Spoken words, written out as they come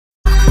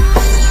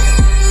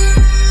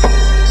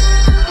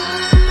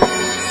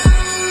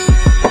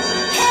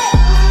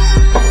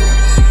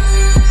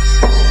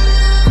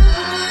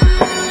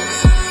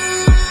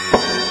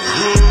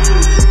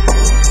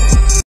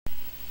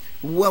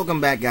Welcome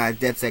back, guys.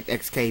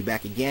 DeadSecXK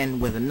back again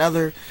with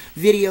another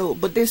video,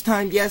 but this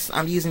time, yes,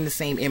 I'm using the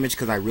same image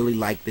because I really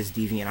like this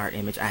DeviantArt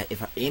image.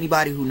 If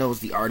anybody who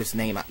knows the artist's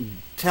name,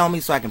 tell me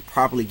so I can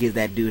properly give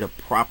that dude a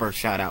proper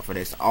shout out for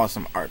this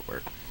awesome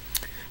artwork.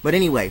 But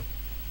anyway,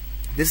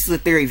 this is a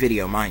theory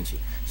video, mind you.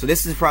 So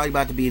this is probably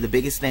about to be the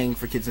biggest thing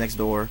for Kids Next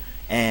Door,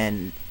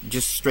 and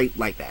just straight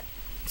like that.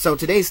 So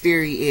today's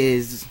theory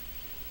is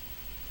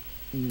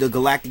the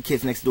Galactic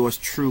Kids Next Door's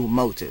true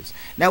motives.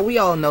 Now, we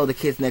all know the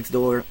Kids Next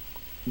Door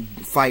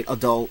fight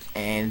adult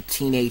and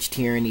teenage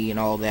tyranny and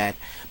all that,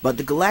 but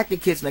the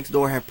Galactic Kids Next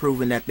Door have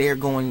proven that they're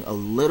going a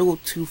little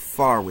too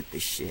far with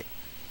this shit.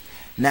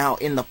 Now,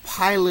 in the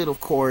pilot,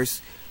 of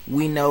course,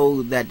 we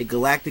know that the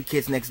Galactic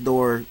Kids Next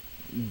Door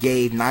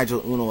gave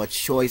Nigel Uno a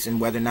choice in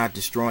whether or not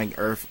destroying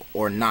Earth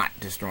or not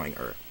destroying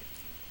Earth.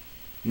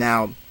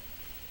 Now,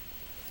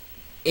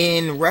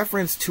 in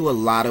reference to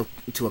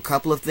a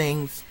couple of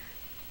things,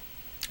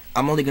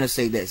 I'm only going to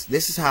say this.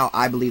 This is how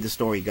I believe the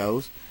story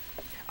goes.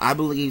 I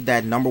believe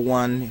that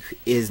Numbuh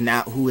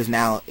who is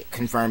now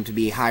confirmed to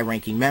be a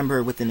high-ranking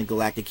member within the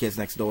Galactic Kids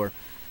Next Door,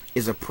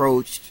 is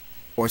approached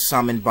or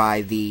summoned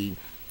by the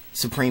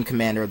Supreme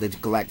Commander of the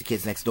Galactic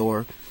Kids Next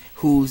Door,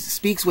 who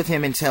speaks with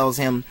him and tells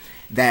him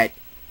that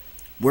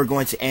we're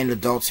going to end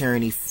adult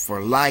tyranny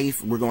for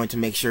life. We're going to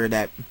make sure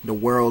that the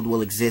world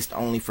will exist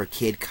only for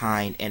kid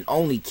kind and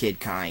only kid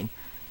kind.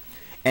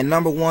 And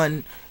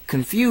Numbuh,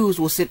 confused,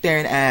 will sit there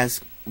and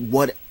ask,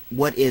 what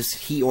is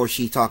he or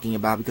she talking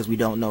about, because we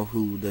don't know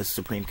who the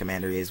Supreme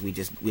Commander is. We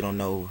don't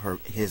know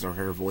his or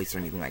her voice or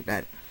anything like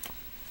that.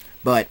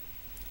 But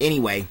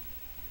anyway,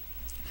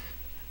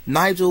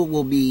 Nigel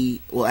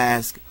will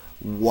ask,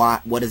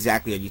 what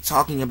exactly are you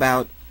talking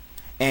about?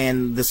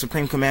 And the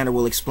Supreme Commander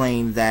will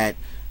explain that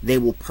they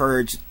will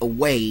purge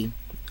away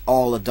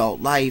all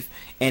adult life,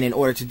 and in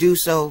order to do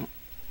so,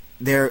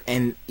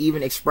 and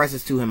even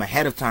expresses to him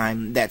ahead of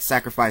time that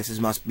sacrifices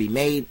must be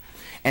made,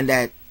 and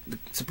that the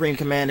Supreme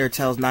Commander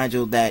tells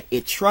Nigel that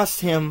it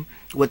trusts him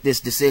with this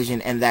decision,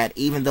 and that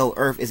even though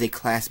Earth is a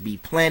Class B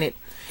planet,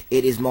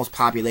 it is most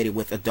populated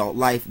with adult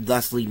life,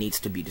 thusly needs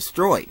to be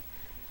destroyed.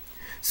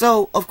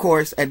 So, of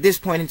course, at this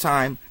point in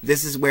time,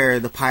 this is where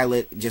the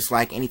pilot, just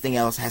like anything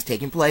else, has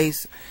taken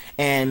place,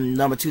 and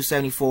number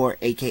 274,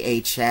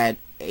 aka Chad,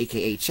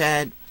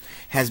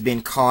 has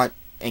been caught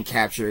and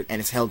captured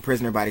and is held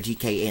prisoner by the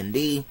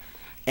GKND,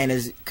 and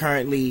is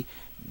currently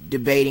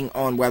debating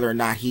on whether or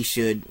not he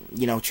should,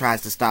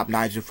 tries to stop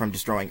Nigel from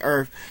destroying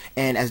Earth.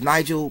 And as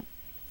Nigel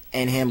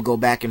and him go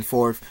back and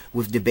forth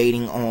with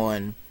debating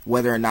on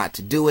whether or not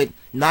to do it,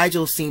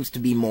 Nigel seems to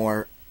be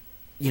more,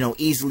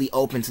 easily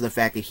open to the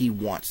fact that he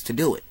wants to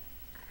do it.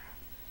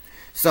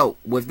 So,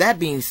 with that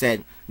being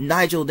said,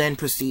 Nigel then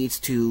proceeds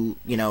to,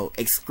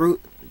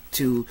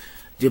 to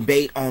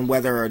debate on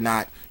whether or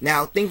not.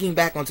 Now, thinking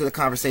back onto the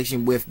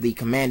conversation with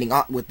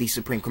the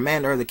Supreme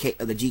Commander of the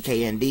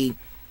GKND,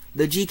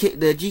 the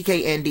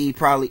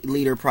GKND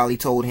leader probably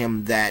told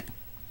him that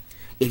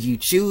if you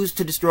choose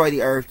to destroy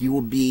the Earth, you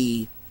will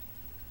be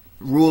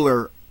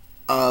ruler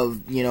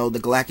of, the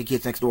Galactic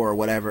Kids Next Door or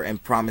whatever,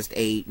 and promised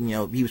he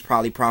was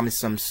probably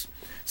promised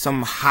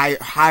some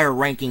higher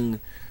ranking,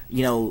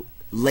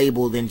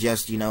 label than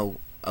just,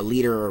 a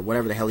leader or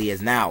whatever the hell he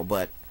is now.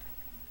 But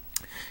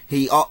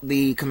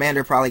the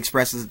commander probably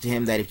expresses to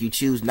him that if you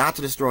choose not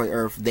to destroy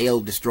Earth, they'll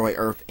destroy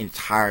Earth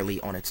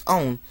entirely on its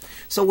own.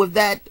 So with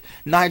that,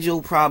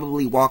 Nigel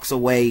probably walks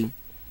away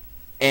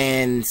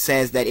and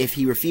says that if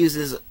he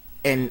refuses,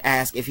 and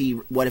asks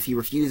what if he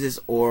refuses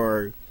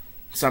or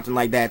something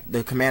like that,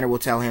 the commander will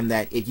tell him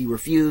that if you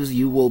refuse,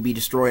 you will be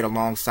destroyed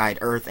alongside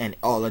Earth and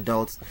all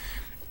adults.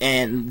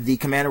 And the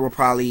commander will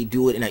probably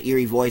do it in an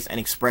eerie voice and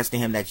express to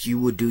him that you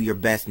would do your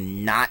best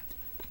not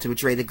to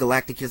betray the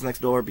Galactic Kids Next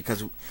Door,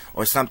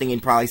 or something,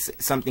 and probably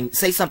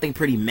say something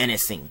pretty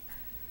menacing.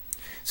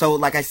 So,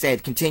 like I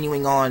said,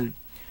 continuing on,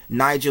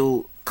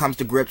 Nigel comes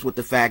to grips with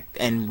the fact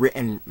and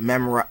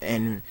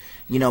reminisces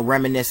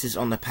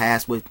on the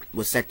past with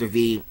Sector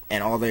V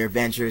and all their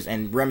adventures,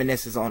 and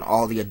reminisces on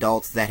all the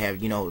adults that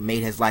have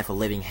made his life a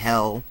living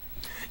hell.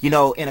 In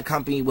a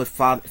company with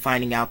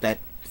finding out that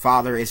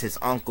father is his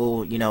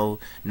uncle,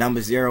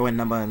 number 0 and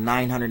number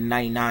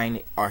 999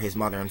 are his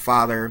mother and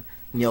father.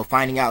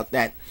 Finding out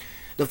that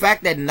the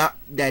fact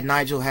that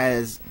Nigel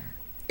has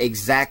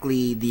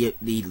exactly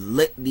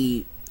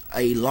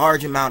a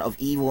large amount of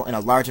evil and a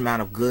large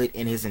amount of good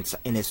in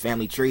his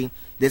family tree,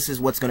 this is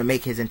what's going to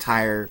make his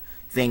entire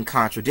thing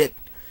contradict.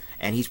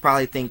 And he's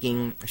probably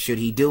thinking, should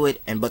he do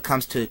it? But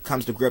comes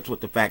to grips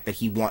with the fact that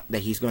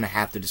he's going to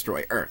have to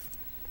destroy Earth.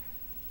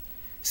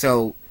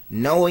 So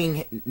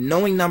knowing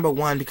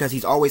Numbuh, because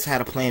he's always had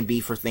a plan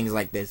B for things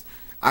like this,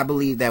 I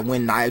believe that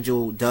when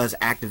Nigel does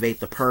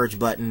activate the purge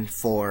button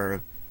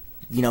for,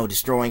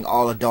 destroying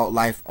all adult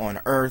life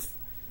on Earth,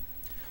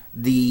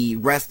 the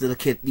rest of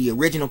the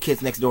original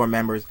Kids Next Door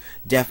members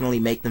definitely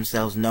make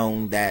themselves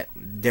known that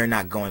they're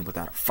not going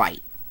without a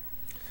fight.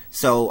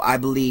 So I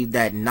believe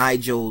that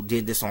Nigel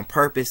did this on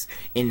purpose,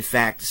 in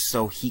fact,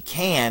 so he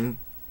can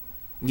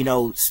you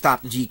know,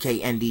 stop the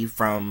GKND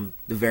from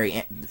the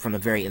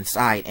very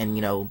inside, and,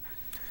 you know,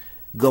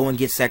 go and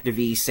get Sector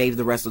V, save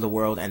the rest of the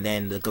world, and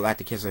then the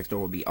Galactic Kids Next Door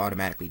will be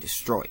automatically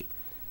destroyed.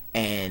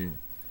 And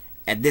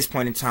at this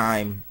point in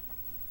time,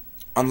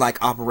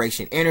 unlike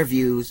Operation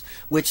Interviews,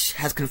 which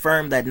has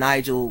confirmed that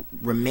Nigel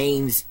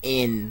remains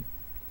in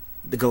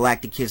the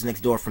Galactic Kids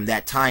Next Door from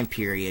that time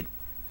period,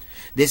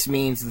 this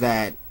means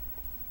that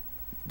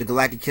the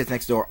Galactic Kids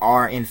Next Door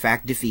are in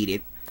fact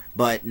defeated,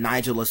 but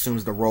Nigel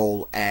assumes the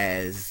role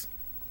as,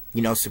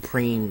 you know,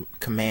 Supreme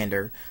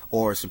Commander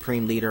or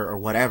Supreme Leader or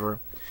whatever,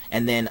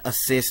 and then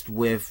assist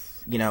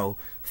with, you know,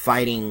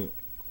 fighting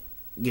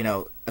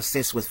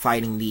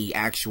the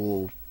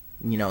actual,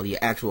 you know, the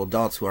actual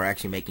adults who are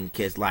actually making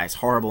kids' lives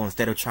horrible,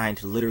 instead of trying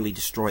to literally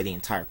destroy the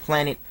entire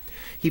planet.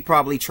 He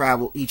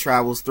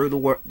travels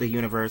through the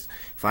universe,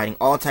 fighting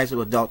all types of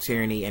adult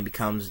tyranny, and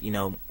becomes, you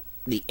know,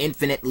 the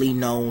infinitely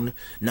known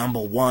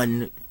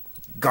 #1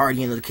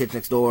 guardian of the Kids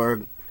Next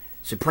Door,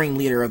 Supreme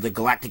Leader of the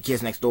Galactic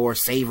Kids Next Door,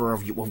 saver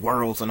of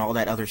worlds, and all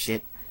that other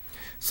shit.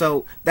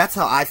 So that's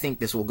how I think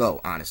this will go,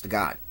 honest to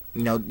God.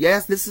 You know,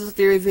 yes, this is a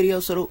theory video,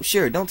 so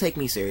sure, don't take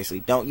me seriously.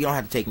 You don't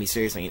have to take me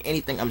seriously in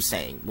anything I'm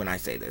saying when I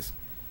say this,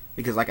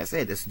 because like I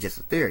said, this is just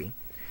a theory.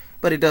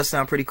 But it does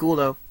sound pretty cool,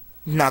 though.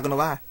 I'm not gonna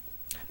lie.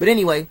 But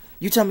anyway,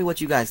 you tell me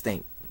what you guys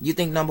think. You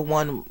think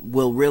 #1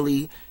 will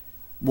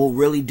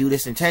really do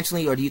this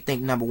intentionally, or do you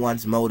think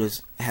 #1's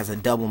motives has a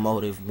double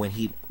motive when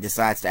he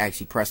decides to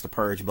actually press the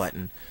purge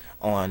button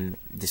on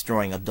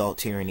destroying adult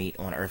tyranny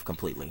on Earth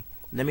completely?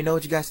 Let me know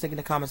what you guys think in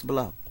the comments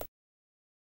below.